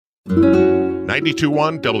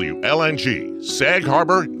92.1 WLNG, Sag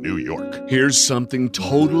Harbor, New York. Here's something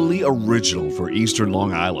totally original for Eastern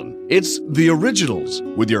Long Island. It's The Originals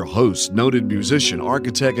with your host, noted musician,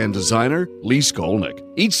 architect, and designer, Lee Skolnick.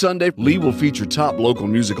 Each Sunday, Lee will feature top local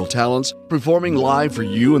musical talents performing live for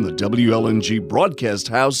you in the WLNG Broadcast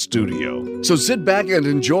House studio. So sit back and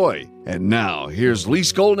enjoy. And now, here's Lee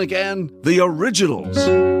Skolnick and The Originals.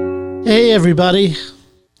 Hey, everybody.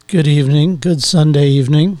 Good evening. Good Sunday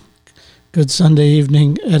evening. Good Sunday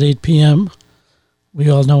evening at 8 p.m. We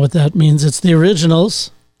all know what that means. It's The Originals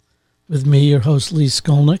with me, your host, Lee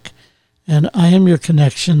Skolnick, and I am your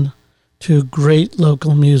connection to great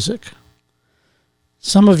local music.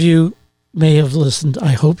 Some of you may have listened,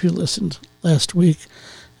 I hope you listened, last week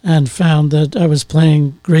and found that I was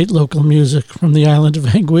playing great local music from the island of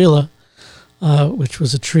Anguilla, which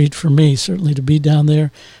was a treat for me, certainly to be down there,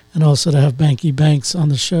 and also to have Banky Banks on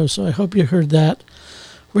the show. So I hope you heard that.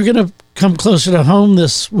 We're going to come closer to home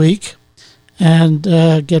this week and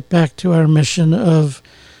get back to our mission of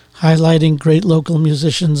highlighting great local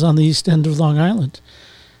musicians on the east end of Long Island.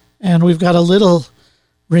 And we've got a little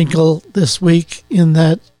wrinkle this week in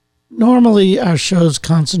that normally our shows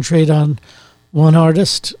concentrate on one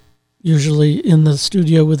artist, usually in the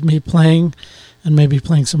studio with me playing and maybe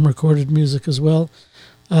playing some recorded music as well.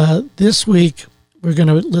 This week, we're going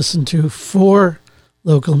to listen to 4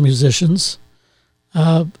 local musicians.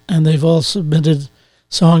 And they've all submitted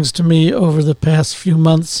songs to me over the past few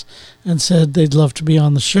months and said they'd love to be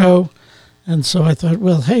on the show. And so I thought,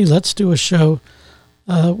 well, hey, let's do a show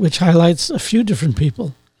which highlights a few different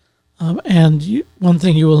people. One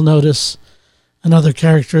thing you will notice, another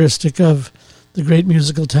characteristic of the great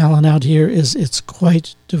musical talent out here, is it's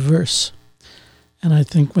quite diverse. And I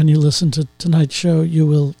think when you listen to tonight's show, you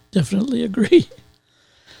will definitely agree.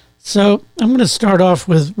 So I'm going to start off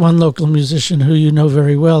with one local musician who you know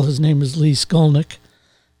very well. His name is Lee Skolnick,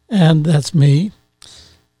 and that's me.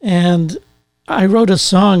 And I wrote a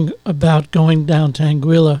song about going down to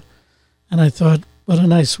Anguilla, and I thought, what a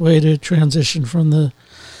nice way to transition from the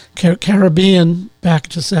Caribbean back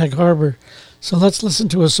to Sag Harbor. So let's listen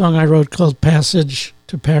to a song I wrote called Passage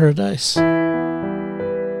to Paradise.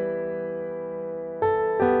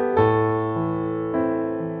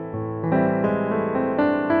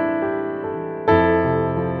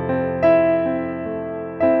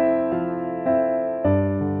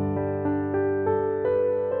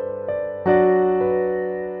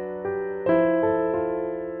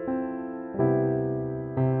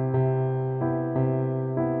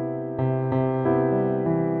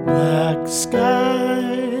 Black sky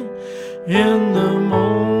in the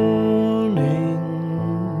morning,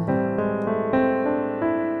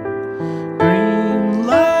 green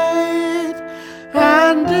light,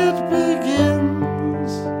 and it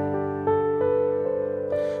begins.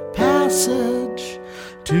 Passage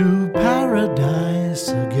to paradise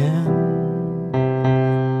again.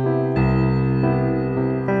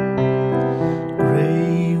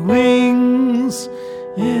 Gray wings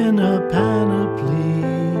in a panoply,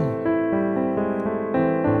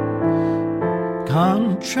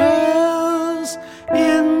 contrails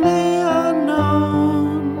in the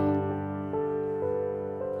unknown.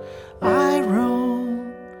 I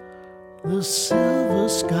roam the silver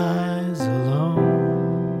skies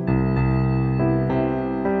alone,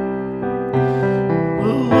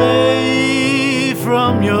 away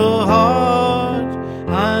from your heart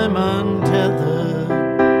I'm untethered.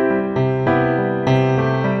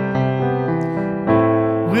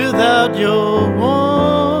 Without your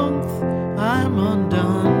warmth I'm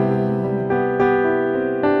undone.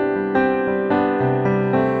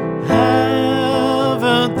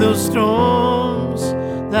 Haven't the storms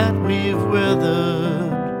that we've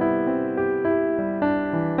weathered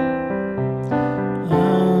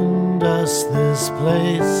earned us this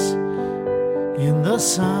place in the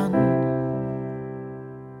sun?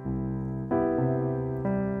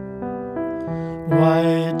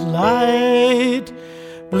 White light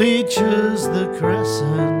bleaches the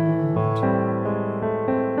crescent,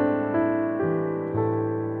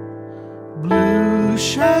 blue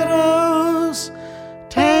shadows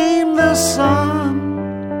tame the sun.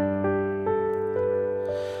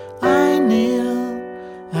 I kneel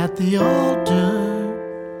at the altar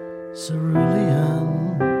cerulean.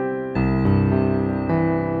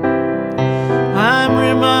 I'm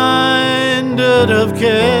reminded of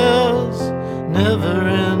cares never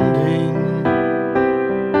ending,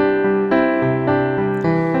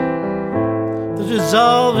 the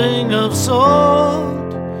dissolving of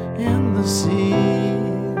salt in the sea,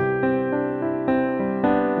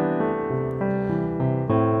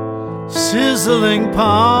 sizzling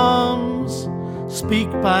palms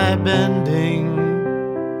speak by bending.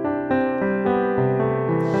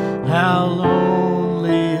 How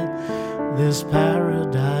lonely this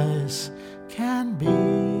paradise can be.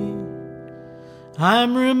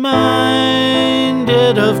 I'm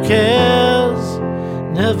reminded of cares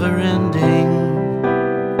never ending,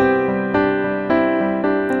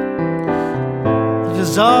 the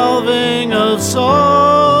dissolving of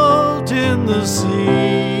salt in the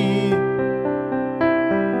sea,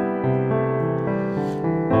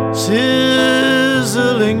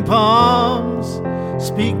 sizzling palms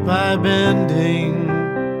speak by bending.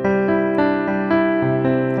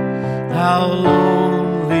 How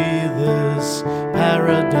lonely this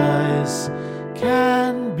paradise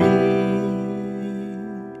can be.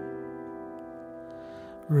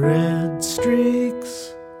 Red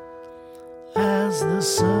streaks as the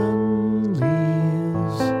sun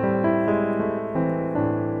leaves.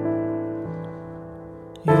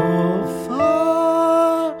 You're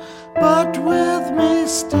far, but with me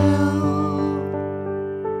still.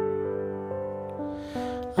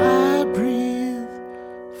 I breathe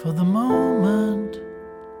for the moment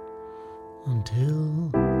until.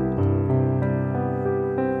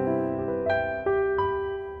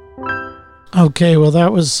 Okay, well,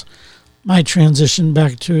 that was my transition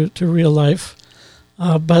back to real life.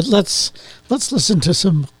 But let's listen to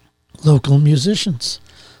some local musicians.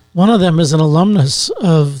 One of them is an alumnus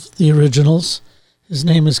of the Originals. His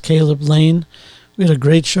name is Caleb Lane. We had a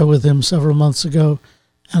great show with him several months ago,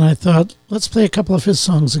 and I thought, let's play a couple of his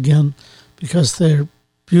songs again because they're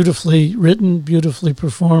beautifully written, beautifully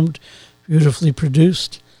performed, beautifully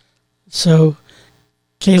produced. So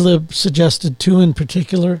Caleb suggested two in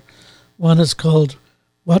particular. One is called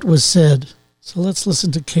What Was Said. So let's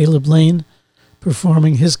listen to Caleb Lane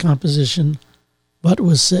performing his composition, What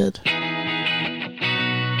Was Said.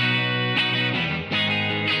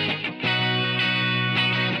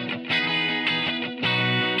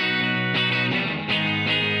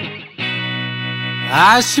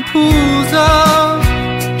 As she pulls up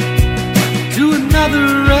to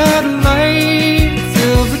another red light,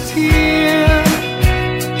 silver tear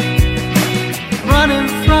running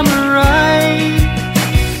from her eyes.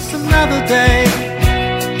 It's another day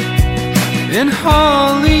in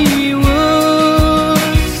Hollywood.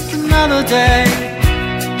 It's another day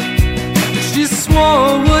she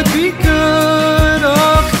swore would be good.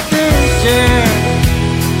 Oh, this year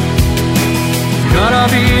it's gonna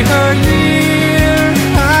be her year.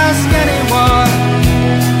 Ask anyone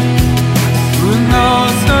who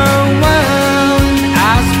knows her well.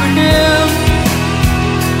 As for him,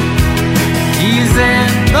 he's in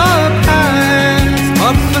the past,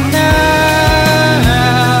 but for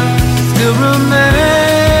now, still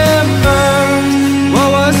remembers what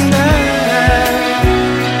was said.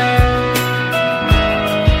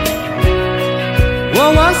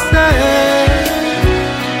 What was said.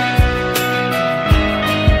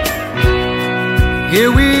 Here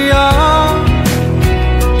we are,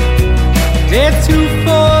 day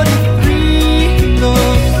 243,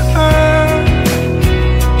 look for her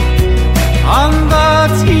on the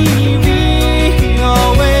TV.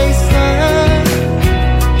 Always said,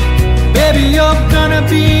 baby, you're gonna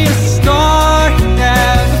be a star. He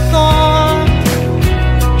never thought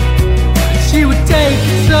she would take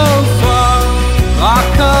it so far. Oh,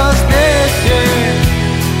 'cause this year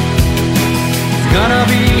is gonna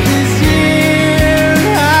be his year.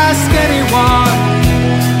 Ask anyone,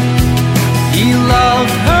 he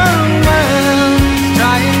loved her well,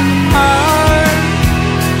 trying hard,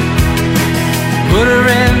 put her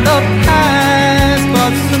in the past,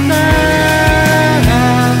 but for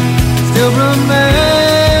now, still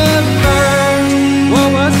remembers what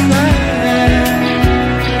was said.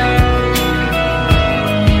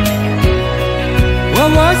 What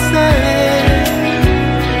was said.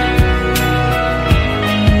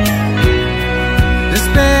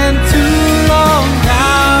 Been too long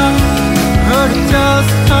now, her to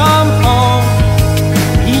just come home.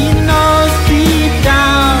 He knows deep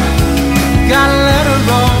down, gotta let her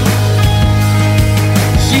roam.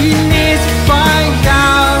 She needs to find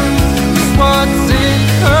out just what's in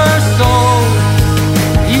her soul.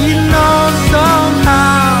 He knows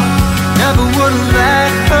somehow, never would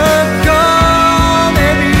let her go.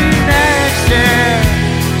 Maybe next year,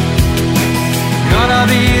 gonna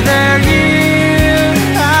be their year.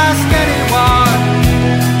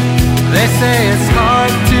 They say it's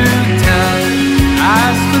hard to tell.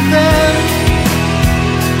 As for them,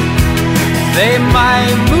 they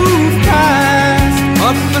might move past,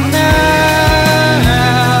 but for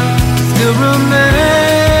now, still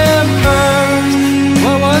remembers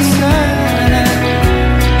what was said.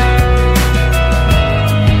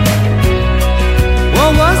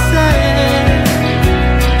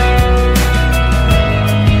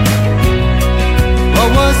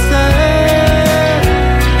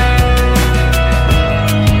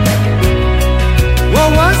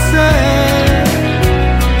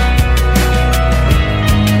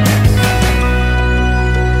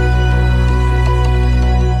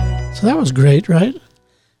 sounds great, right?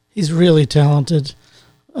 He's really talented.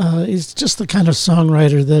 He's just the kind of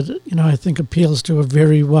songwriter that, I think appeals to a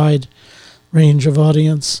very wide range of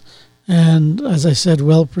audience. And as I said,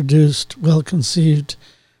 well-produced, well-conceived,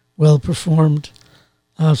 well-performed.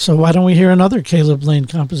 So why don't we hear another Caleb Lane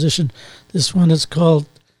composition? This one is called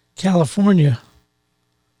California.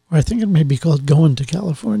 Or I think it may be called Going to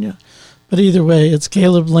California. But either way, it's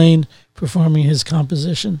Caleb Lane performing his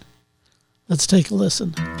composition. Let's take a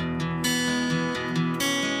listen.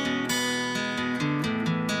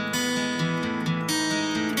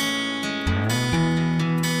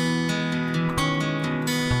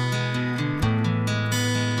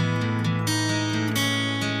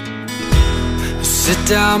 Sit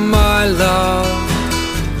down, my love.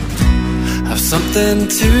 Have something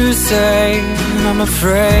to say, and I'm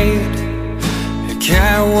afraid I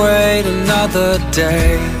can't wait another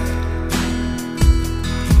day.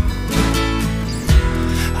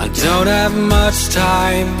 I don't have much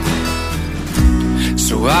time,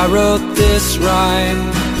 so I wrote this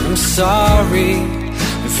rhyme. I'm sorry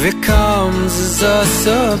if it comes as a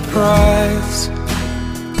surprise.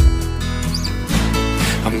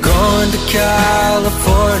 I'm going to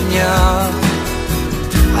California.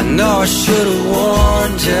 I know I should have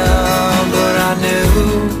warned you, but I knew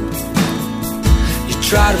you'd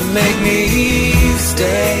try to make me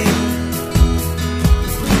stay.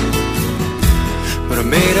 But I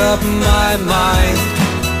made up my mind,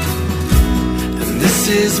 and this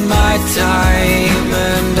is my time,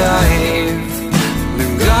 and I've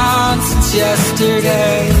been gone since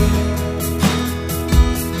yesterday.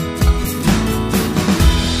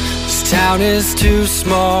 Town is too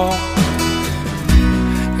small,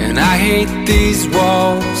 and I hate these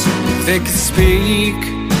walls. If they could speak,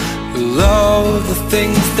 below the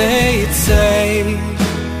things they'd say.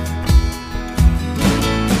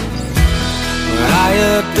 But I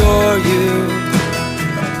adore you,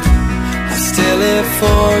 I still live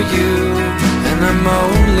for you, and I'm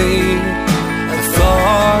only a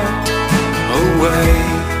thought away.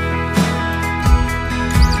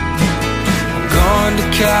 Going to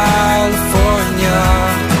California.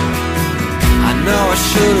 I know I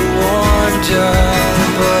should have warned you,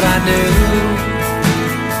 but I knew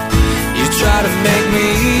you'd try to make me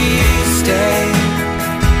stay.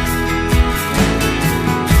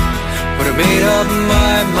 But I made up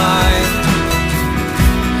my mind,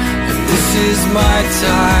 and this is my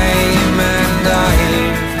time, and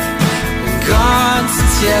I've been gone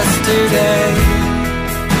since yesterday.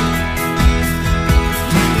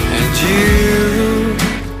 You,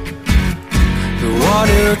 the one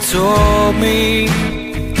who told me,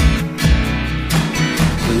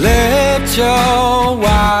 let your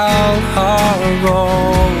wild heart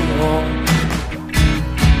roll.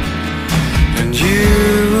 And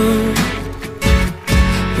you,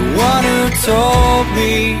 the one who told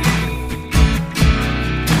me,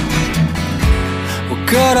 what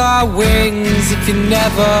good are wings if you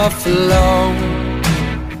never flow?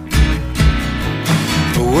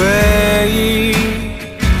 Away,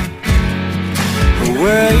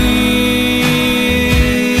 away.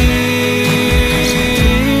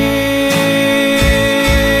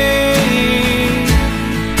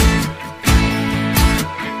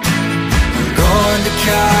 I'm going to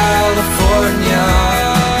California.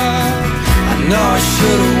 I know I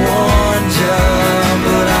should have warned you,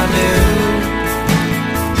 but I knew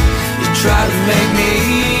you tried to make me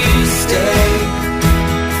stay.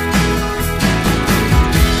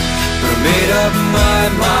 Made up my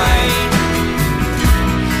mind,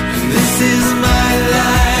 and this is my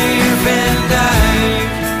life, and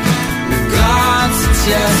I've been gone since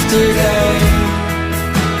yesterday.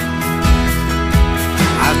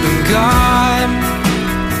 I've been gone,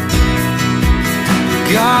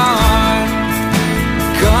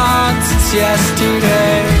 gone since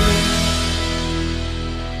yesterday.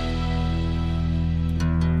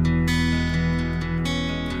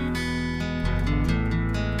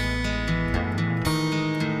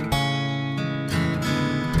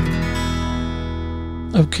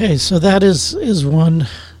 Okay, so that is one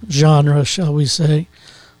genre, shall we say.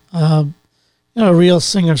 A real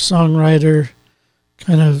singer-songwriter,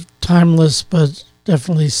 kind of timeless, but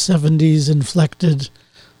definitely 70s inflected,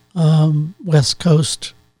 West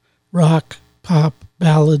Coast rock, pop,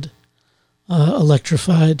 ballad,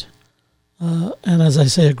 electrified. And as I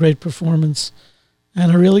say, a great performance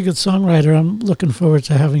and a really good songwriter. I'm looking forward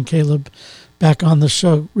to having Caleb back on the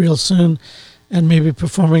show real soon and maybe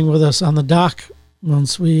performing with us on the dock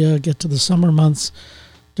once we get to the summer months.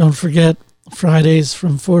 Don't forget, Fridays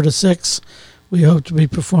from 4 to 6, we hope to be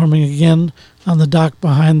performing again on the dock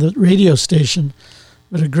behind the radio station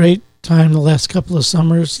with a great time the last couple of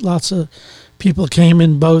summers. Lots of people came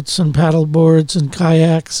in boats and paddle boards and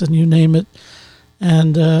kayaks and you name it.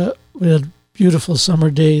 And we had beautiful summer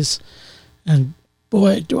days. And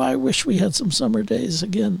boy, do I wish we had some summer days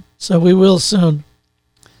again. So we will soon.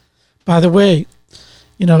 By the way,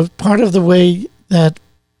 you know, part of the way that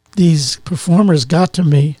these performers got to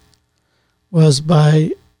me was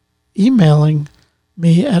by emailing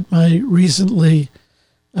me at my recently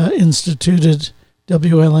instituted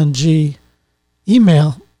WLNG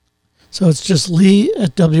email. So it's just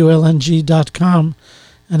lee@WLNG.com.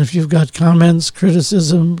 And if you've got comments,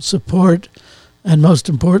 criticism, support, and most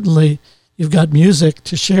importantly, you've got music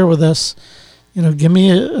to share with us, you know, give me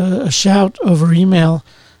a shout over email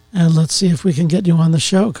and let's see if we can get you on the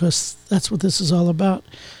show, because that's what this is all about.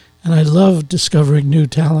 And I love discovering new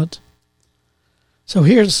talent. So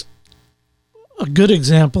here's a good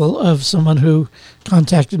example of someone who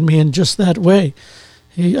contacted me in just that way.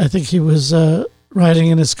 I think he was riding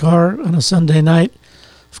in his car on a Sunday night.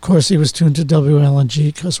 Of course, he was tuned to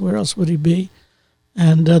WLNG, because where else would he be?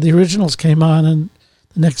 And the originals came on, and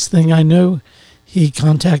the next thing I knew, he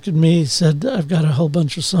contacted me. He said, I've got a whole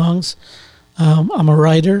bunch of songs. I'm a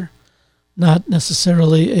writer, not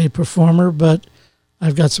necessarily a performer, but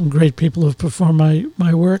I've got some great people who've performed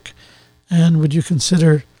my work, and would you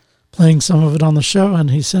consider playing some of it on the show?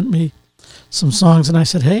 And he sent me some songs, and I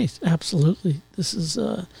said, hey, absolutely, this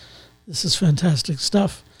is fantastic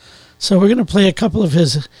stuff. So we're going to play a couple of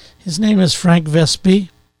his name is Frank Vespi,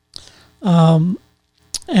 and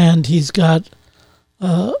he's got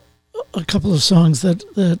a couple of songs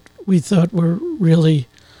that we thought were really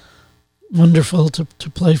wonderful to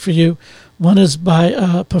play for you. One is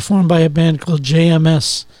performed by a band called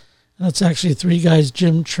JMS, and it's actually three guys: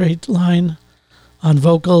 Jim Traitline on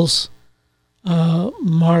vocals,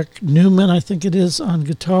 Mark Newman, I think it is, on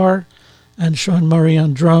guitar, and Sean Murray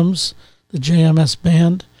on drums, the JMS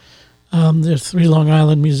band. They're three Long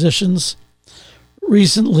Island musicians.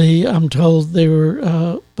 Recently, I'm told they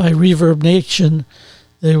were, by Reverb Nation,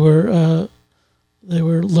 they were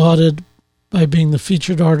lauded by being the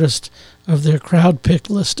featured artist of their crowd pick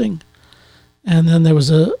listing. And then there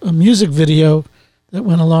was a music video that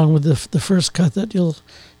went along with the first cut that you'll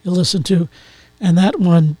listen to, and that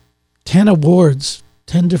won 10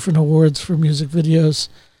 different awards for music videos,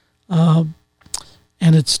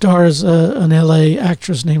 and it stars an LA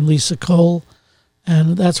actress named Lisa Cole,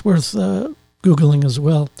 and that's worth Googling as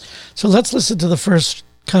well. So let's listen to the first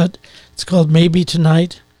cut. It's called Maybe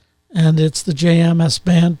Tonight, and it's the JMS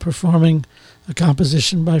band performing a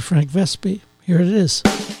composition by Frank Vespi. Here it is.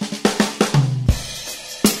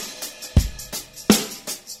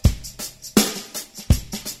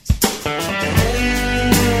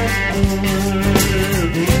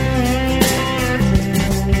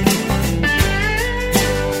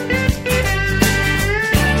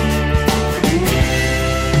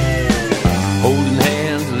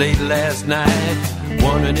 Last night,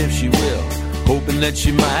 wondering if she will, hoping that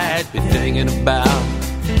she might be thinking about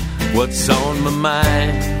what's on my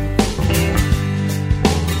mind.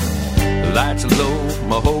 The lights are low,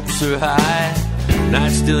 my hopes are high,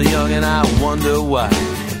 night's still young and I wonder why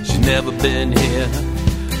she's never been here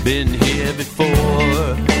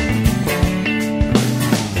before.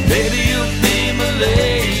 Maybe you'll be my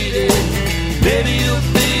lady, maybe you'll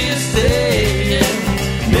be staying,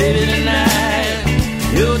 maybe tonight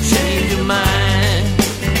you'll change your mind.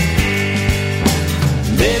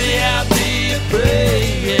 Maybe I'll be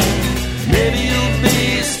praying, maybe you'll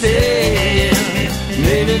be staying,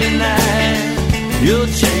 maybe tonight you'll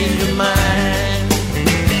change your mind.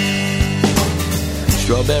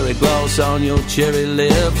 Strawberry gloss on your cherry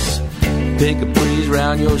lips, pink capris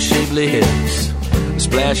round your shapely hips, a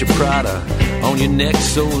splash of Prada on your neck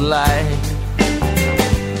so light.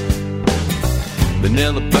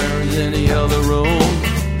 Vanilla burns in the other room,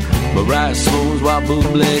 Mariah smooths while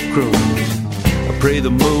Bublé croons. I pray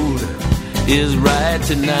the mood is right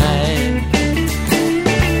tonight.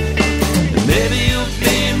 And maybe you'll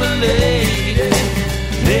be my lady,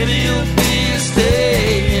 maybe you'll be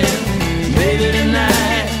staying, maybe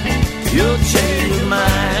tonight you'll change your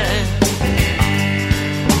mind.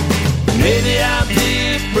 Maybe I'll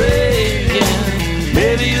be praying,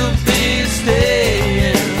 maybe you'll be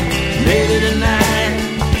staying, maybe tonight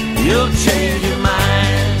you'll change your mind.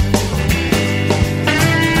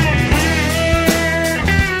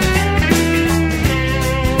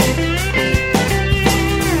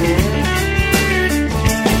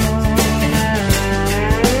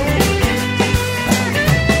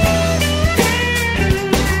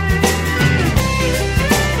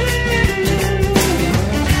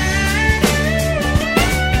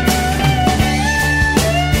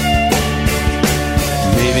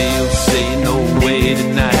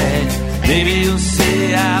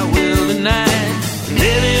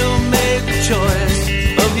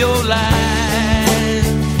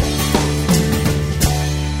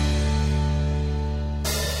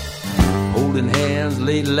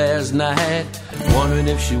 late last night, wondering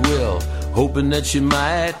if she will, hoping that she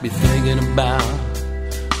might be thinking about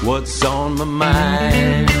what's on my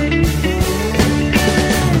mind.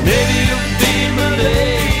 Maybe you'll be my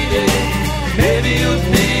lady, maybe you'll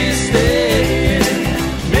be staying,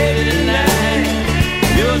 maybe tonight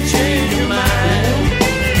you'll change your mind.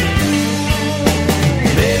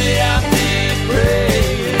 Maybe I'll be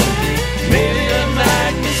praying, maybe I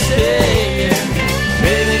might be staying,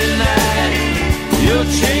 maybe tonight you'll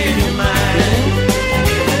change your mind.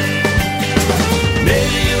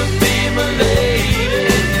 Maybe you'll be my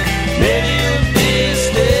lady, maybe you'll be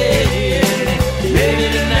staying, maybe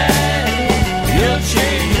tonight you'll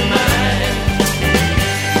change your mind.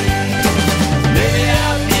 Maybe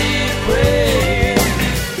I'll be praying,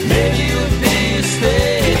 maybe you'll be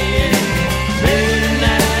staying, maybe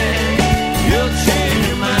tonight you'll change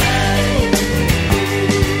your mind.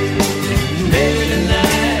 Maybe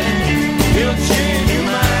tonight you'll change your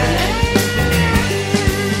mind.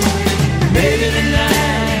 Maybe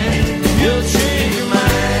tonight you'll change your mind.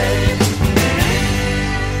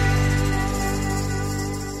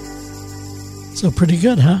 So pretty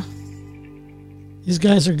good, huh? These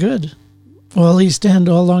guys are good. All East End,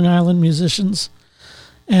 all Long Island musicians.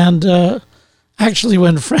 And actually,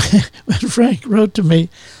 when Frank wrote to me,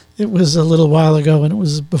 it was a little while ago, and it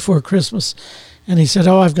was before Christmas. And he said,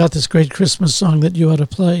 I've got this great Christmas song that you ought to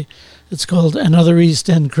play. It's called Another East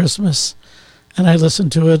End Christmas. And I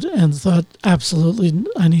listened to it and thought, absolutely,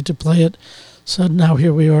 I need to play it. So now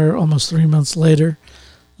here we are almost 3 months later,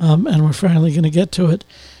 and we're finally going to get to it.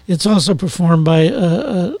 It's also performed by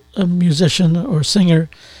a musician or singer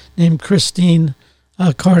named Christine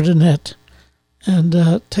Cardenet.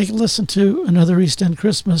 And take a listen to Another East End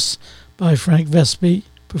Christmas by Frank Vespi,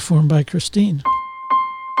 performed by Christine.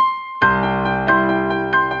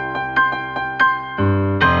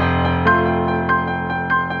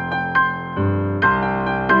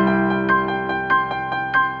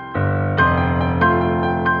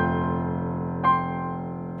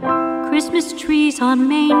 Christmas trees on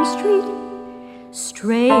Main Street,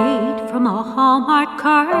 straight from a Hallmark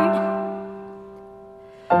card.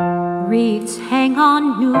 Wreaths hang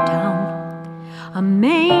on Newtown, a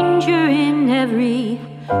manger in every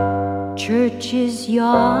church's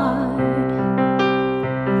yard.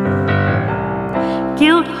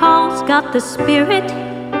 Guildhall's got the spirit,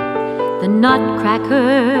 the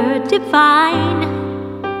Nutcracker divine.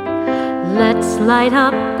 Let's light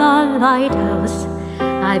up the lighthouse,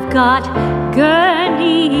 I've got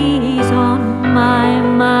gurneys on my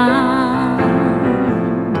mind.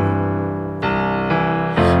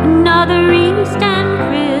 Another East End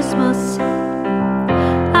Christmas,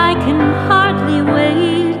 I can hardly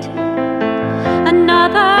wait.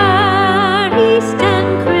 Another East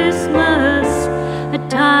End Christmas, a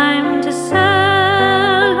time to celebrate.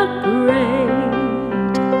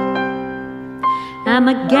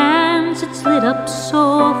 Amagansett lit up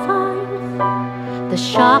so fine, the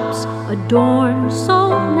shops adorned so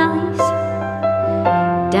nice,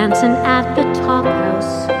 dancing at the Top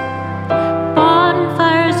House,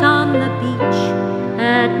 bonfires on the beach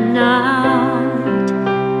at night.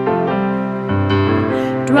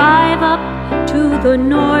 Drive up to the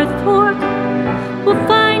North Fork, we'll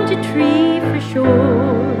find a tree for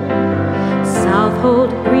sure.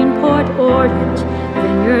 Southold, Greenport, Orient,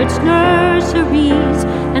 vineyards, nurseries,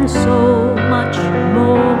 and so much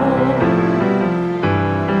more.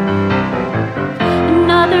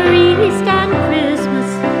 Another East End Christmas,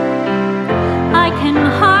 I can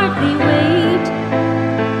hardly wait.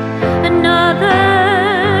 Another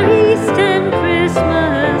East End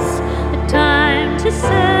Christmas, a time to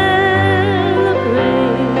celebrate.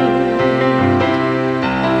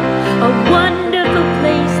 A wonderful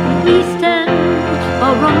place, the East End, a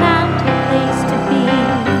romantic place to be.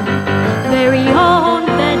 Very own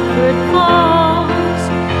Bedford Falls,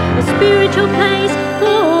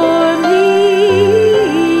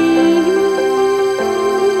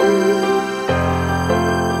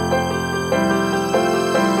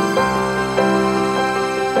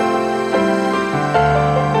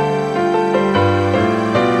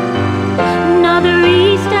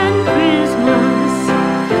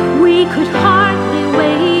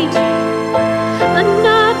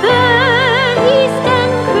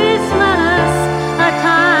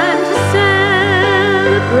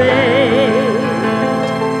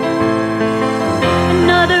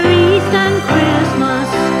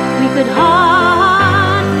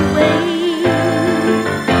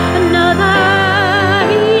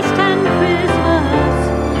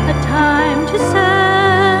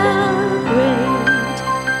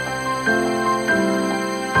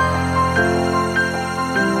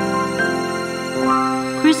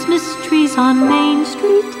 trees on Main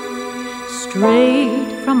Street,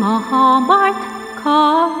 straight from a Hallmark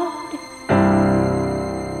card.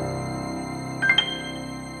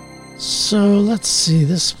 So let's see,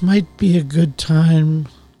 this might be a good time.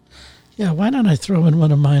 Yeah, why don't I throw in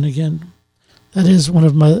one of mine again? That is one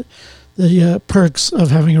of the perks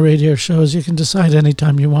of having a radio show is you can decide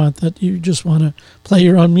anytime you want that you just want to play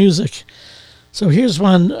your own music. So here's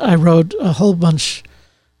one I wrote a whole bunch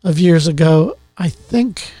of years ago. I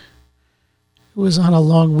think it was on a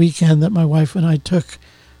long weekend that my wife and I took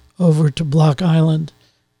over to Block Island.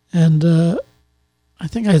 And I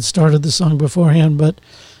think I had started the song beforehand, but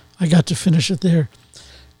I got to finish it there.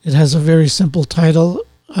 It has a very simple title,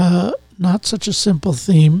 not such a simple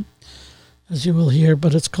theme, as you will hear,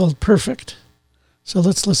 but it's called Perfect. So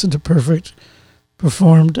let's listen to Perfect,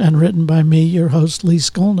 performed and written by me, your host, Lee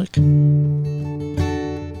Skolnick.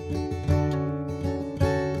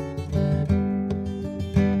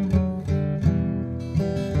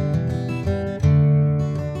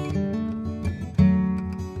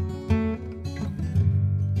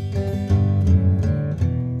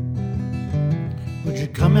 Would you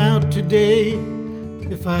come out today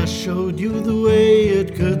if I showed you the way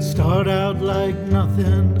it could start out like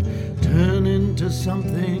nothing, turn into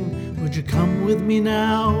something? Would you come with me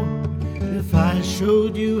now if I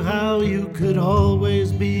showed you how you could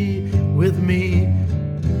always be with me?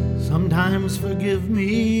 Sometimes forgive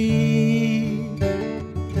me.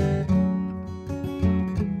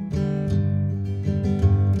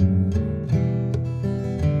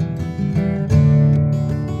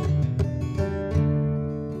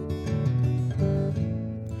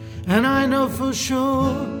 And I know for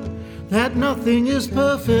sure that nothing is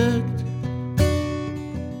perfect.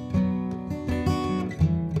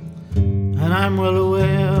 And I'm well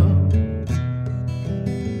aware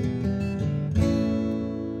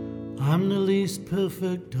I'm the least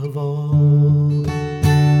perfect of all.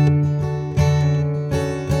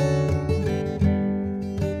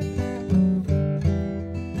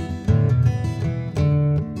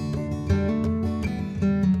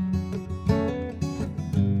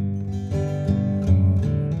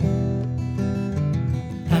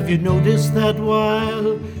 Have you noticed that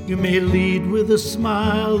while you may lead with a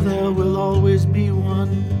smile, there will always be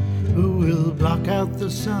one who will block out the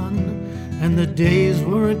sun? And the days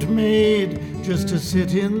weren't made just to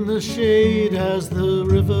sit in the shade, as the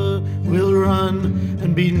river will run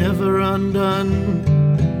and be never undone.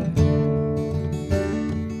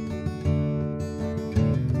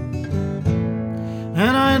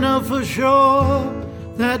 And I know for sure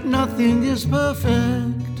that nothing is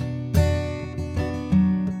perfect.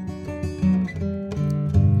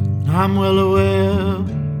 I'm well aware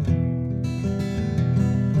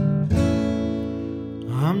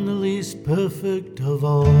I'm the least perfect of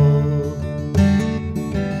all.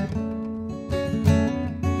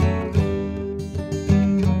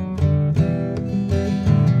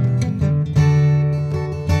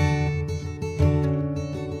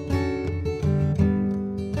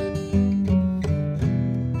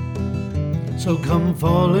 So come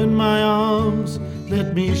fall in my arms,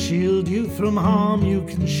 let me shield you from harm. You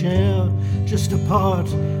can share just a part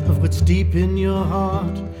of what's deep in your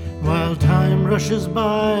heart. While time rushes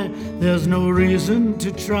by, there's no reason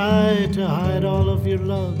to try to hide all of your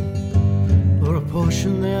love, or a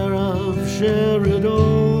portion thereof. Share it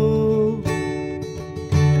all.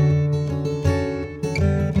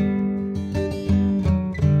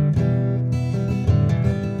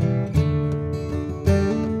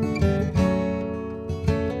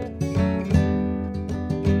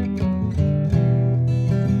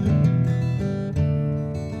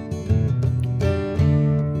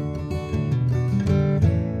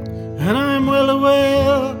 And I'm well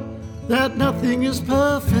aware that nothing is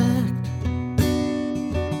perfect,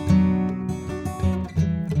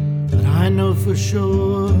 but I know for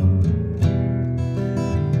sure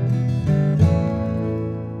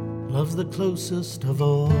love's the closest of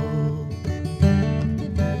all.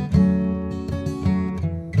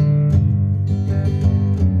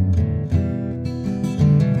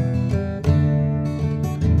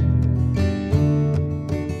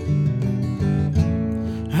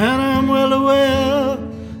 And I'm well aware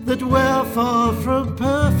that we're far from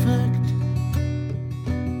perfect,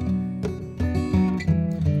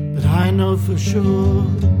 but I know for sure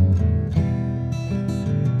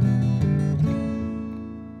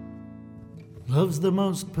love's the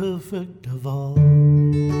most perfect of all.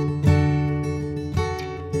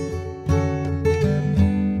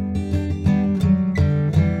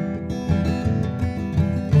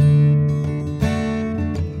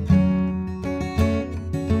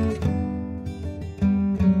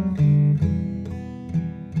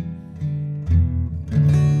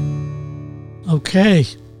 Okay,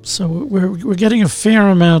 so we're getting a fair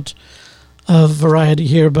amount of variety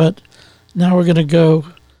here, but now we're going to go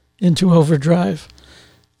into overdrive.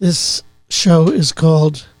 This show is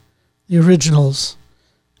called The Originals,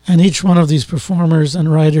 and each one of these performers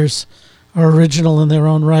and writers are original in their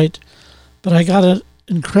own right. But I got an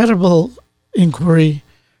incredible inquiry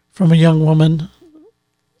from a young woman,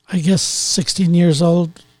 I guess 16 years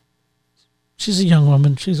old. She's a young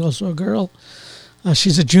woman. She's also a girl.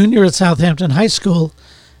 She's a junior at Southampton High School,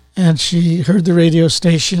 and she heard the radio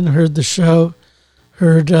station, heard the show,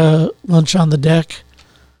 heard Lunch on the Deck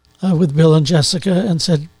with Bill and Jessica, and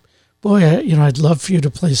said, boy, I'd love for you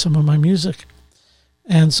to play some of my music.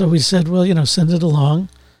 And so we said, well, send it along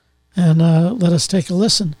and let us take a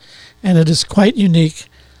listen. And it is quite unique.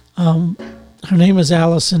 Her name is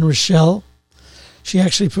Alison Rochelle. She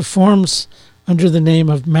actually performs under the name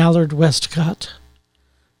of Mallard Westcott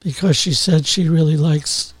because she said she really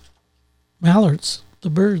likes mallards, the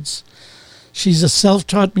birds. She's a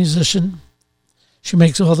self-taught musician. She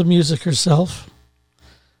makes all the music herself.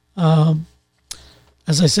 As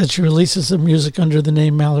I said, she releases the music under the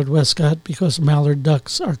name Mallard Westcott because mallard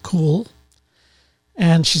ducks are cool.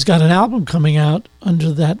 And she's got an album coming out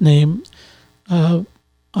under that name on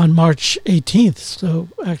March 18th, so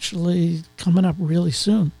actually coming up really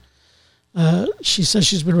soon. She says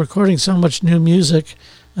she's been recording so much new music,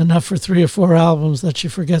 enough for 3 or 4 albums, that she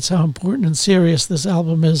forgets how important and serious this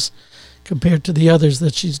album is compared to the others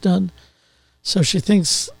that she's done. So she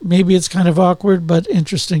thinks maybe it's kind of awkward, but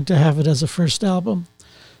interesting to have it as a first album.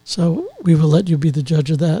 So we will let you be the judge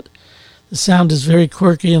of that. The sound is very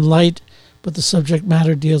quirky and light, but the subject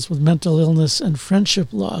matter deals with mental illness and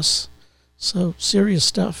friendship loss. So serious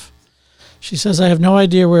stuff. She says, I have no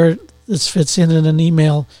idea where this fits in an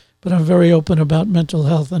email, but I'm very open about mental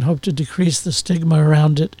health and hope to decrease the stigma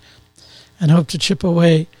around it and hope to chip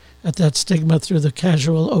away at that stigma through the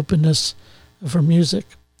casual openness of her music.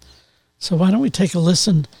 So why don't we take a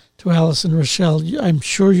listen to Alison Rochelle? I'm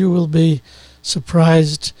sure you will be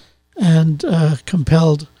surprised and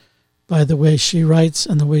compelled by the way she writes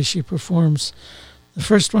and the way she performs. The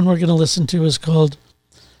first one we're going to listen to is called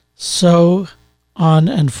So On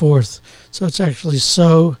and Forth. So it's actually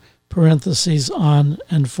so parentheses on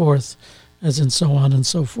and forth, as in so on and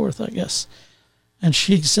so forth, I guess. And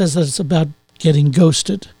she says that it's about getting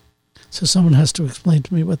ghosted. So someone has to explain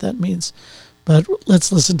to me what that means. But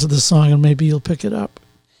let's listen to the song and maybe you'll pick it up.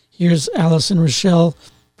 Here's Alison Rochelle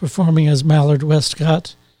performing as Mallard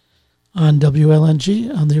Westcott on WLNG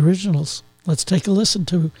on The Originals. Let's take a listen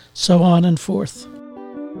to So On and Forth.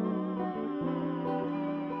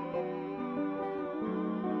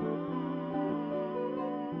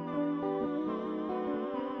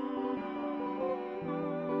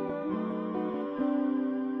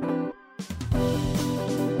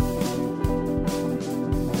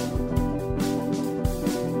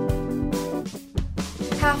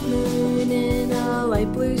 Half moon in a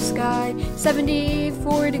light blue sky,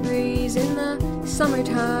 74 degrees in the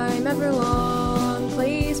summertime. Everlong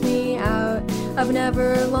plays me out of an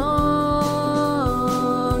everlong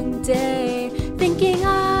day, thinking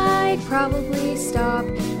I'd probably stop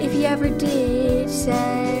if he ever did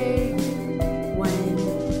say when.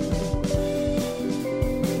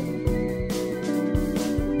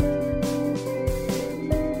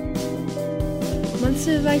 Months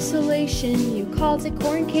of isolation, you called it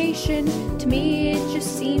corncation. To me it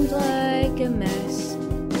just seemed like a mess.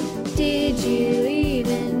 Did you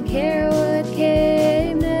even care what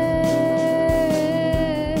came next?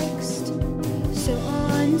 So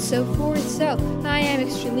on, so forth, so I am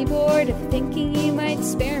extremely bored of thinking you might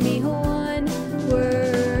spare me one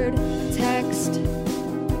word text.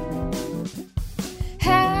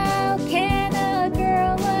 How can a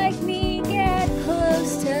girl like me get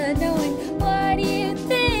close to knowing what you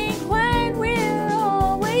think when we're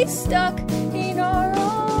always stuck in our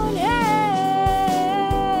own heads?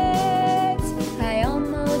 I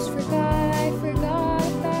almost forgot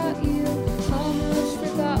about you. Almost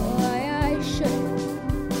forgot why I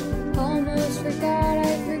should. Almost forgot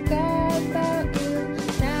I forgot about you.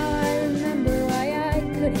 Now I remember why I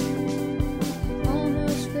couldn't.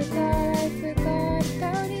 Almost forgot I forgot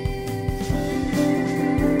about you.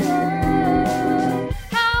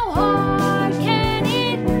 How hard can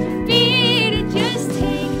it be to just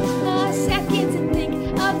take a second to think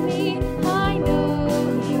of me? I know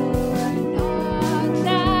you're not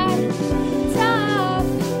that tough.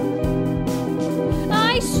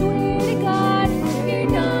 I swear to God, you're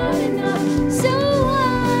not enough. So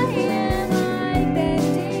why am I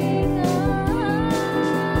bending up?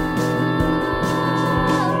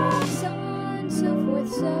 So on, so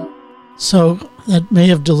forth, so. So that may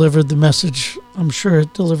have delivered the message I'm sure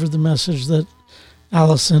it delivered the message that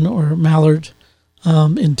Allison or Mallard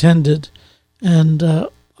intended. And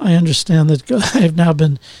I understand that I've now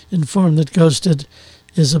been informed that Ghosted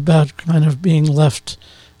is about kind of being left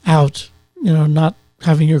out, not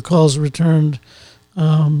having your calls returned,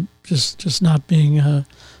 just not being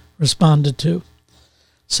responded to.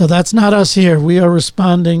 So that's not us here. We are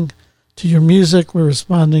responding to your music. We're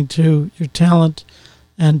responding to your talent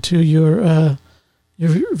and to your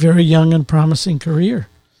very young and promising career.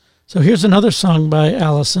 So here's another song by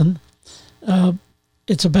Allison.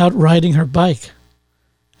 It's about riding her bike,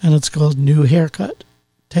 and it's called New Haircut.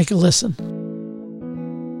 Take a listen.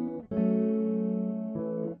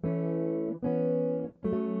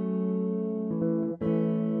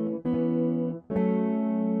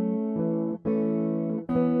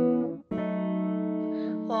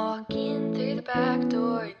 Walking through the back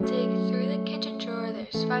door, digging through the kitchen drawer.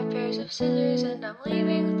 There's 5 pairs of scissors and I'm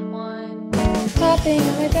leaving with one. Hopping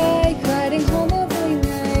on my bike, riding home every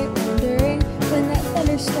night, wondering when that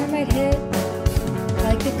thunderstorm might hit.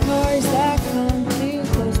 Like the cars that come too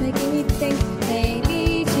close, making me think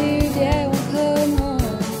maybe today I won't come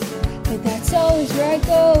home. But that's always where I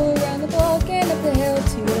go, around the block and up the hill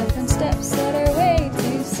to the fun steps that are way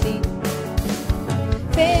too steep.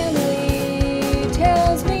 Family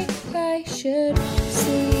tells me I should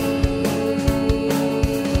sleep.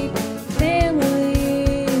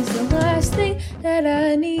 Family is the last thing that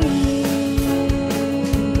I need.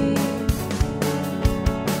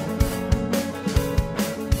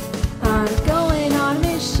 I'm going on a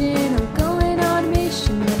mission, I'm going on a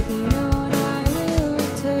mission, let me know and I will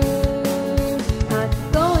return. I'm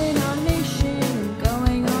going on a mission, I'm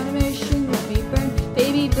going on a mission, let me burn,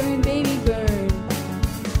 baby burn, baby burn.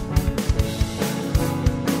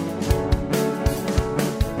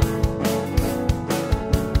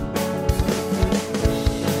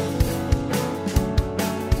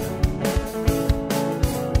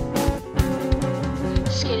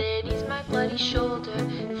 Skidded my bloody shoulder,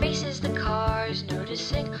 faces the cars,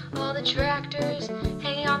 noticing all the tractors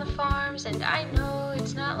hanging on the farms. And I know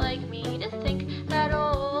it's not like me to think at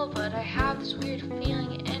all, but I have this weird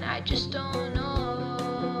feeling and I just don't know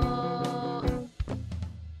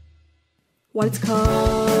what it's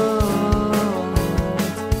called.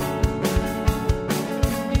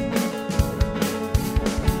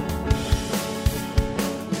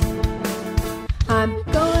 I'm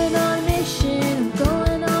going on a mission, I'm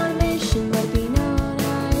going on a mission, let me know and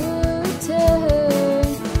I will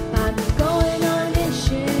return. I'm going on a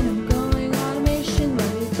mission, I'm going on a mission,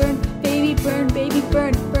 let me burn, baby burn, baby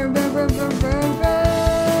burn, burn, burn, burn, burn, burn, burn.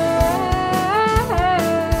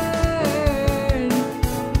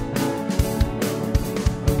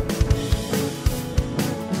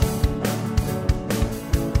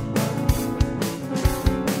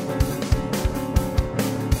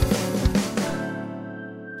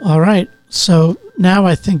 All right. So now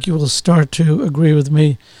I think you will start to agree with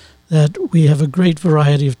me that we have a great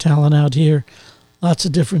variety of talent out here, lots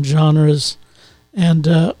of different genres. And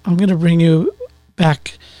I'm going to bring you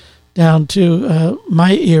back down to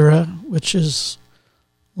my era, which is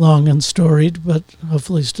long and storied, but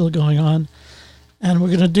hopefully still going on. And we're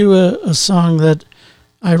going to do a song that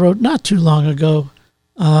I wrote not too long ago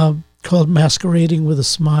called Masquerading with a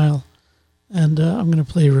Smile. And I'm going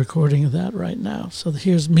to play a recording of that right now. So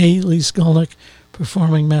here's me, Lee Skolnick,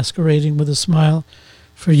 performing Masquerading with a Smile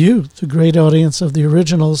for you, the great audience of the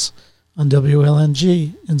originals on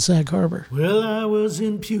WLNG in Sag Harbor. Well, I was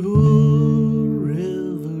in pure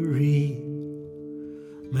reverie.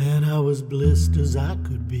 Man, I was blissed as I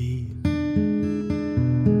could be.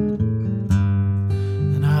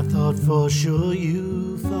 And I thought for sure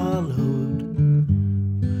you followed.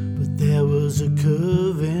 But there was a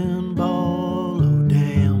curve in ball, oh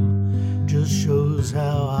damn, just shows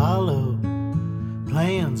how hollow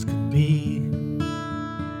plans could be.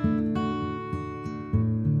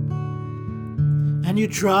 And you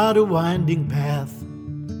trod a winding path,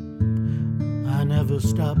 I never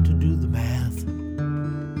stopped to do the math.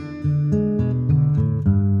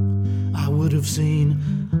 I would have seen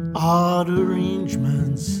odd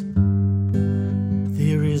arrangements,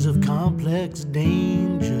 theories of complex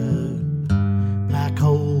danger, black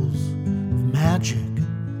holes of magic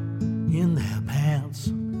in their pants.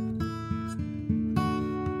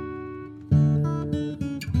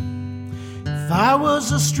 If I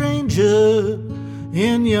was a stranger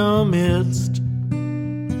in your midst,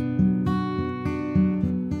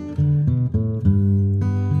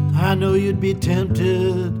 I know you'd be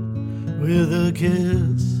tempted with a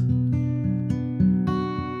kiss.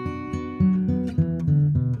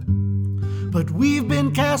 But we've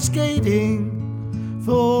been cascading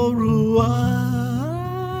for a while.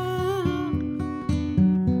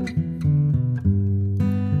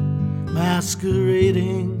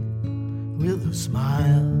 Masquerading with a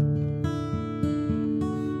smile.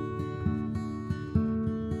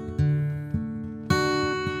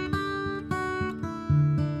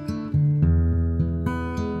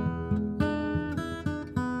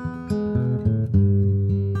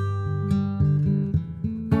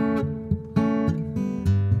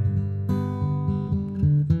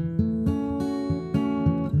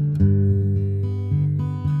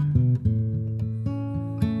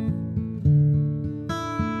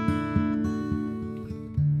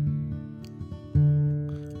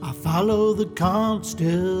 Follow the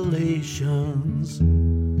constellations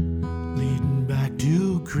leading back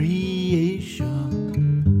to creation.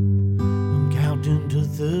 I'm counting to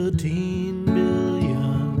 13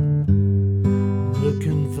 billion,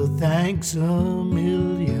 looking for thanks a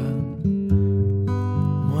million,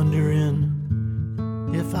 wondering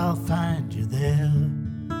if I'll find you there.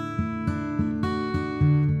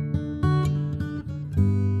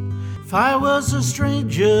 If I was a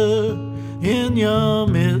stranger in your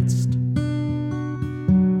midst,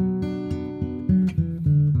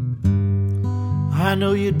 I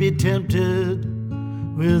know you'd be tempted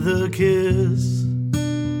with a kiss.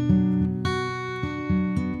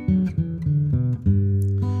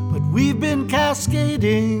 But we've been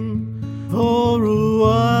cascading for a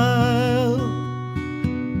while,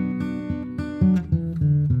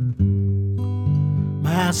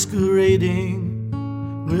 masquerading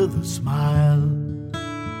with a smile.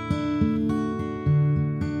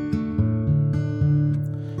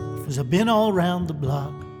 I've been all round the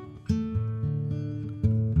block.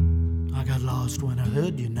 I got lost when I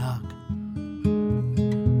heard you knock,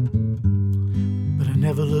 but I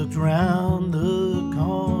never looked round the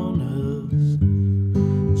corners.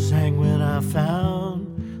 Sang when I found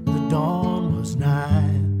the dawn was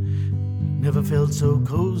nigh. Never felt so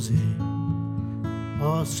cozy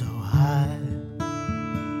or so high.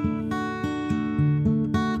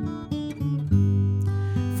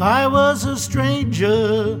 If I was a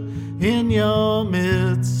stranger in your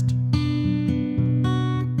midst,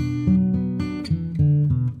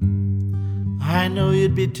 I know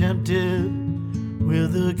you'd be tempted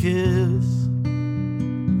with a kiss.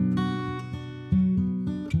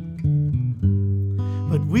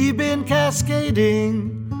 But we've been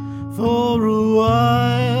cascading for a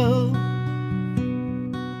while,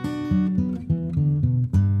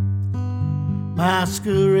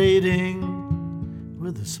 masquerading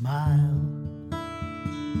with a smile.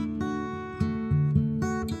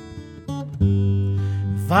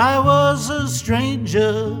 If I was a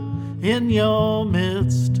stranger in your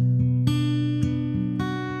midst,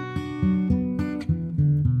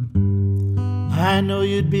 I know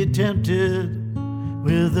you'd be tempted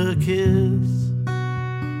with a kiss.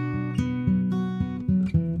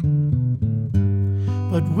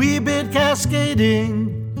 But we've been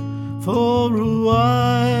cascading for a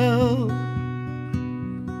while,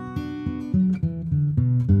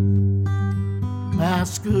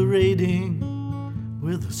 masquerading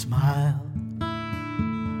with a smile.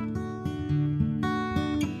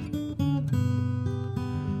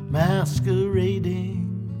 Masquerading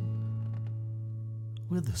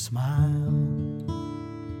with a smile.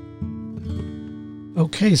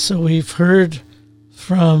 Okay, so we've heard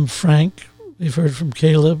from Frank, we've heard from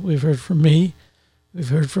Caleb, we've heard from me, we've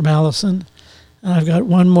heard from Allison, and I've got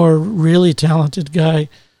one more really talented guy.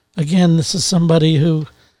 Again, this is somebody who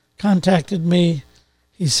contacted me.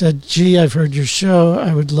 He said, gee, I've heard your show.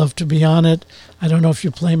 I would love to be on it. I don't know if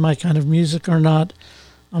you play my kind of music or not.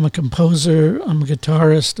 I'm a composer. I'm a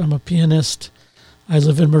guitarist. I'm a pianist. I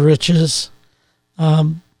live in Mauritius.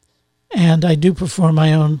 And I do perform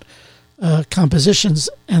my own compositions,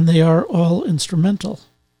 and they are all instrumental.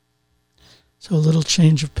 So a little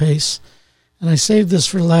change of pace. And I saved this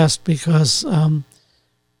for last because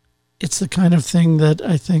it's the kind of thing that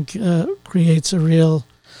I think creates a real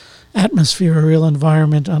atmosphere, a real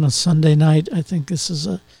environment on a Sunday night. I think this is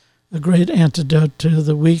a great antidote to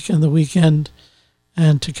the week and the weekend,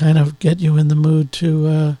 and to kind of get you in the mood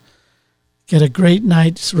to get a great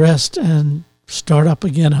night's rest and start up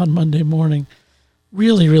again on Monday morning.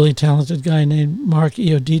 Really, really talented guy named Mark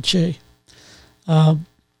Iodice.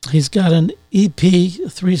 He's got an EP, a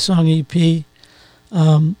 3-song EP,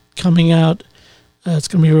 coming out. It's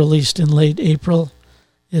going to be released in late April.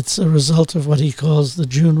 It's a result of what he calls the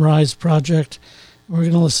June Rise Project. We're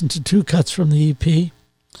going to listen to 2 cuts from the EP.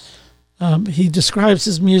 He describes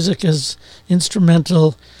his music as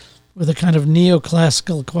instrumental with a kind of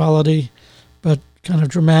neoclassical quality, but kind of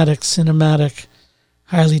dramatic, cinematic,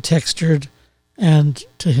 highly textured, and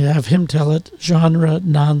to have him tell it genre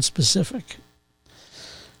non-specific.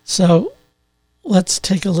 So let's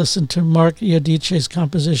take a listen to Mark Iodice's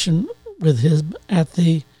composition with him at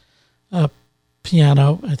the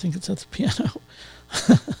piano. I think it's at the piano.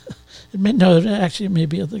 It may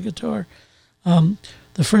be at the guitar.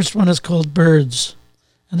 The first one is called Birds,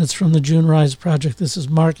 and it's from the June Rise project. This is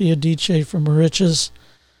Mark Iodice from Mauritius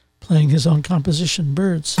playing his own composition,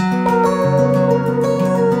 Birds.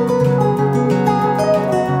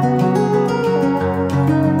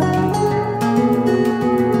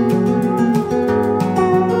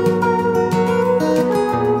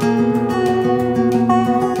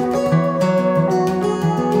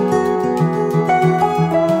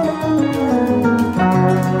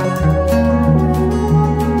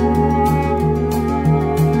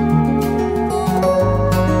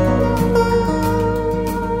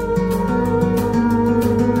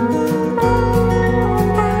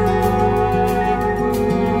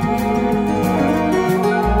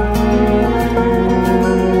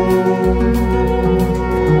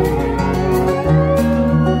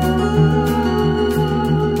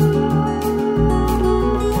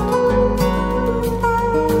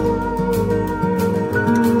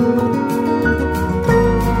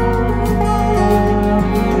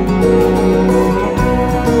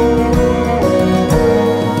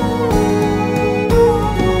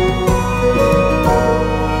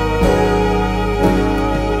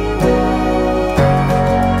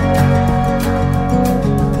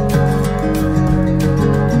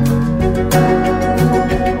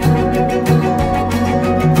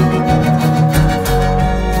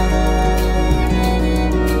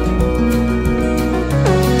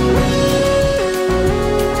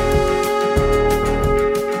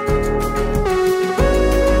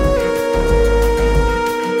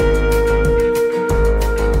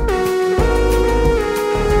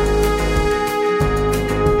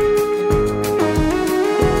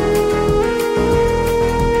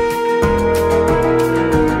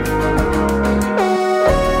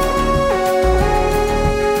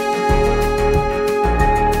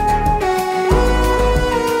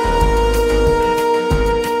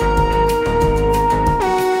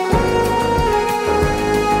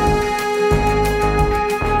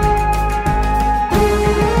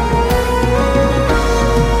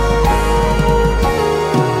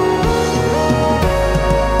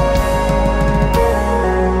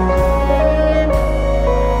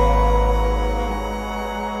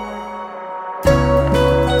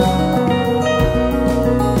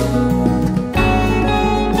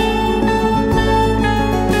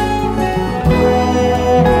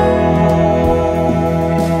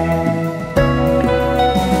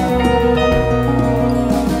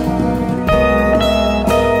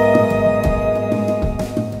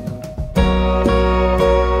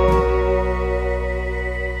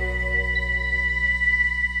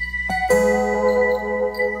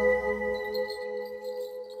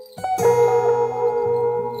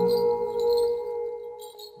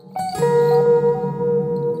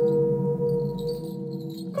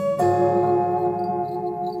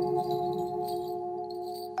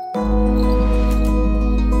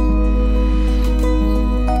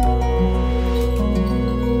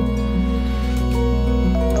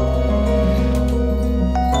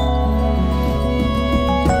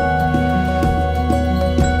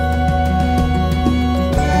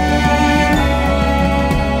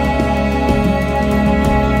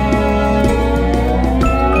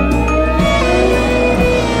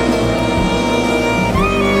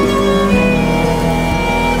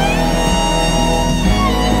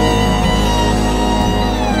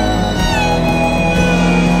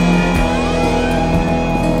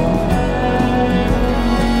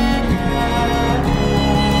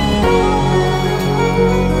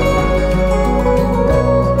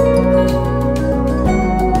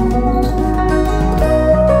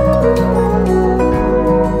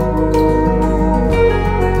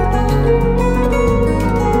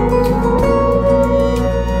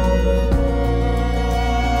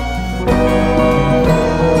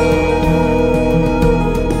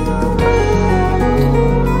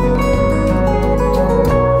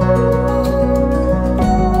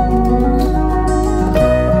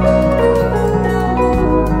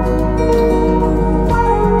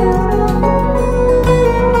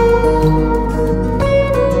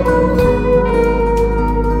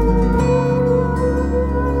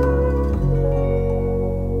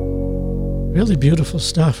 Really beautiful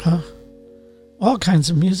stuff, huh? All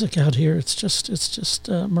kinds of music out here. It's just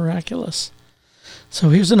miraculous. So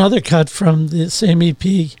here's another cut from the same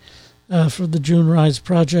EP for the June Rise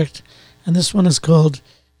project, and this one is called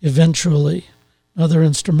Eventually another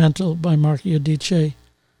instrumental by Marky Adichie.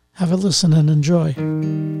 Have a listen and enjoy.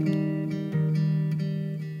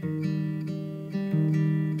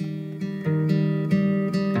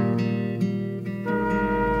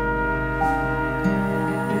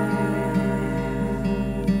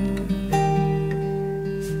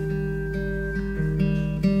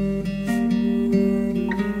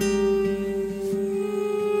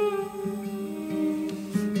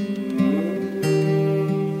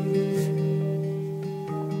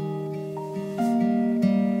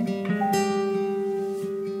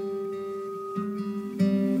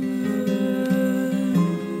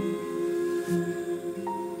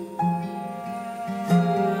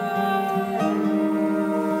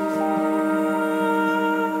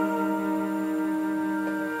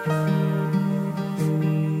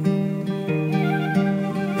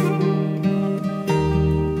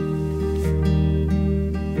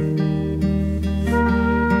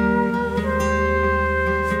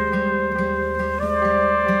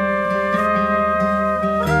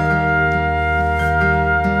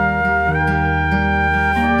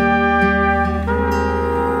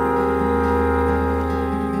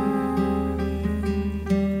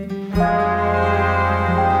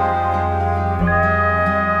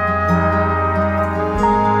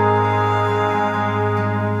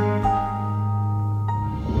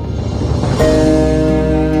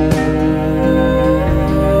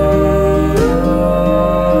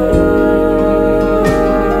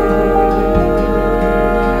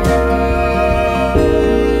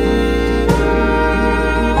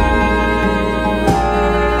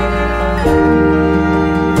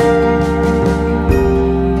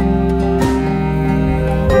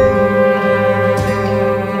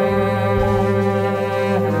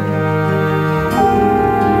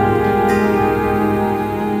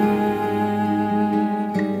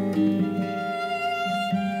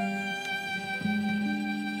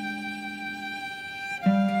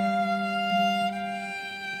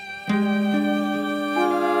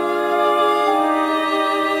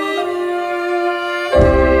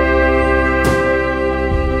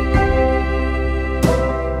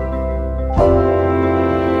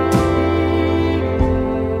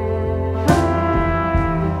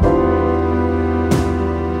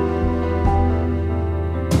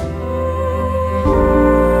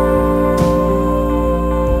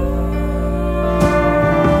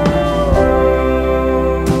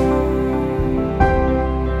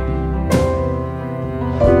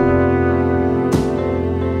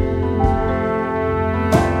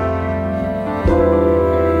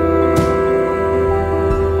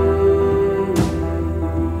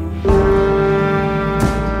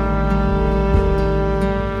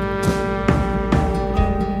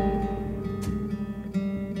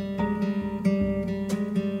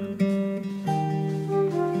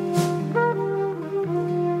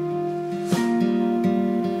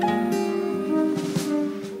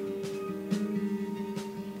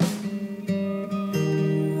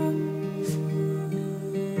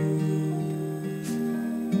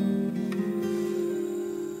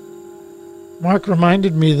 Mark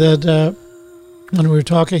reminded me that when we were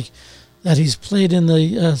talking, that he's played in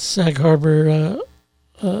the Sag Harbor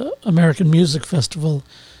American Music Festival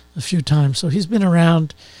a few times. So he's been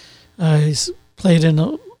around. He's played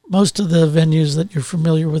in most of the venues that you're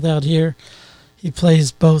familiar with out here. He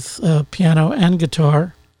plays both piano and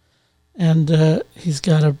guitar. And he's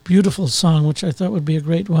got a beautiful song, which I thought would be a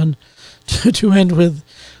great one to end with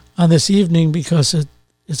on this evening, because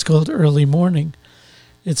it's called Early Morning.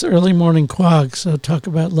 It's Early Morning Quag, so talk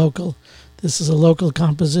about local. This is a local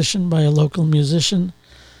composition by a local musician,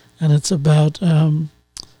 and it's about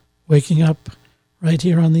waking up right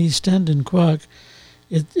here on the East End in Quag.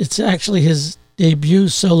 It's actually his debut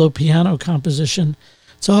solo piano composition.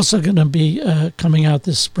 It's also going to be coming out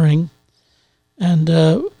this spring. And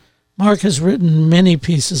Mark has written many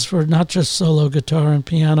pieces for not just solo guitar and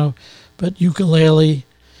piano, but ukulele.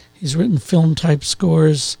 He's written film-type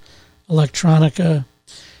scores, electronica.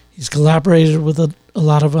 He's collaborated with a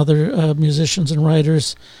lot of other musicians and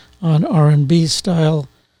writers on R&B style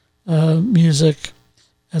music,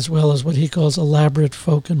 as well as what he calls elaborate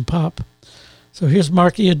folk and pop. So here's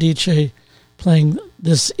Marky Adichie playing.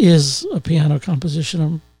 This is a piano composition,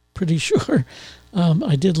 I'm pretty sure.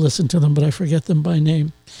 I did listen to them, but I forget them by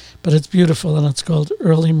name. But it's beautiful, and it's called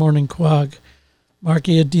Early Morning Quag.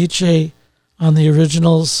 Marky Adichie on the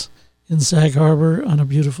originals in Sag Harbor on a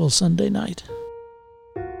beautiful Sunday night.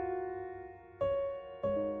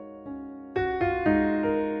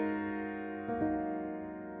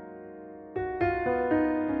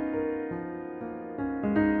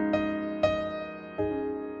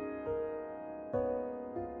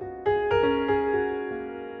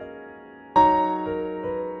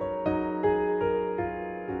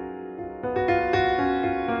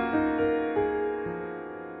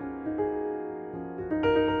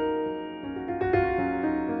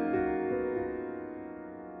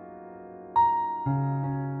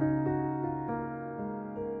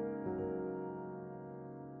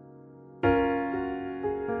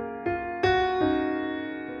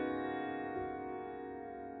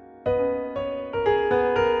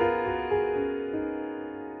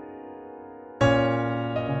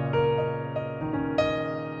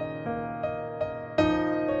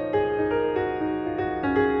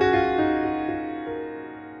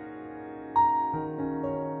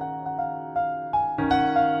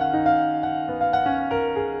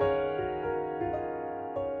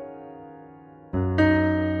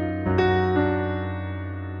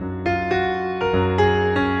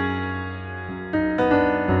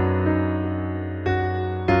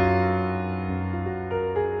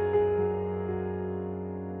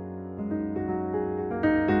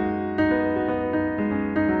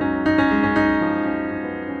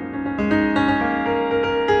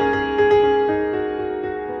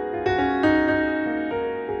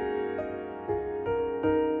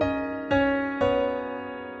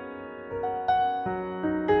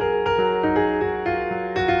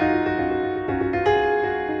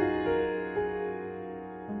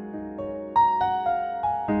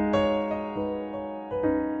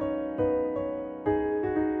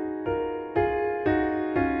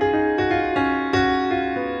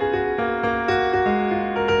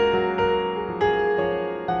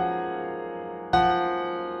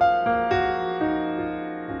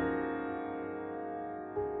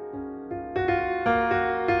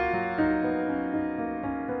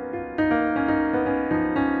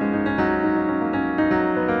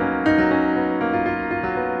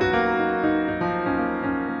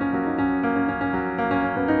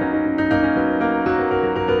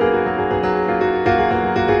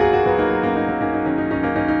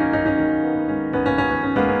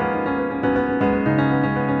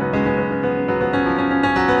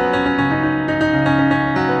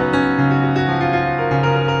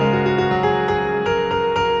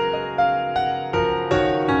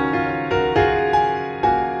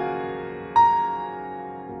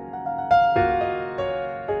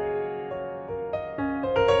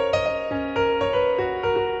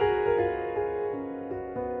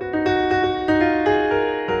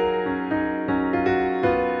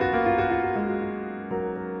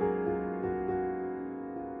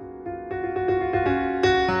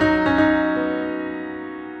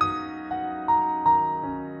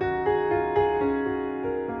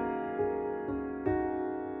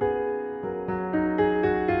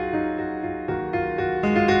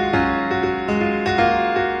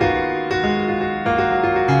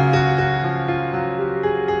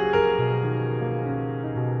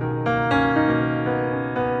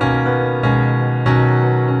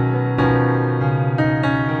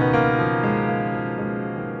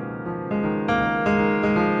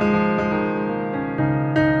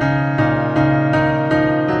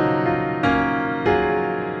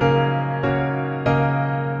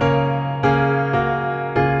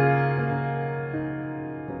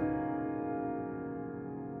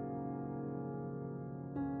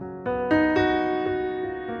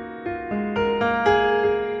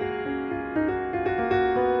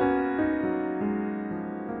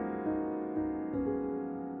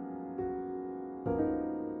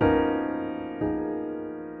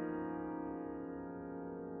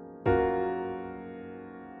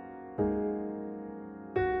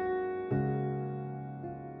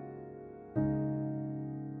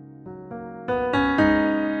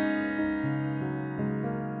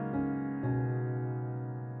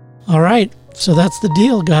 All right, so that's the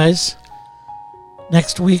deal, guys.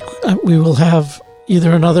 Next week, we will have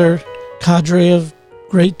either another cadre of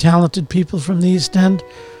great, talented people from the East End,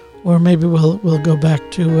 or maybe we'll go back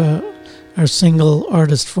to our single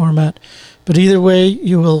artist format. But either way,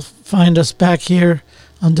 you will find us back here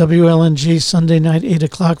on WLNG Sunday night, 8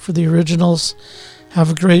 o'clock for the originals.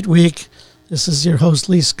 Have a great week. This is your host,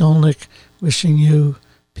 Lee Skolnick, wishing you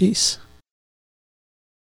peace.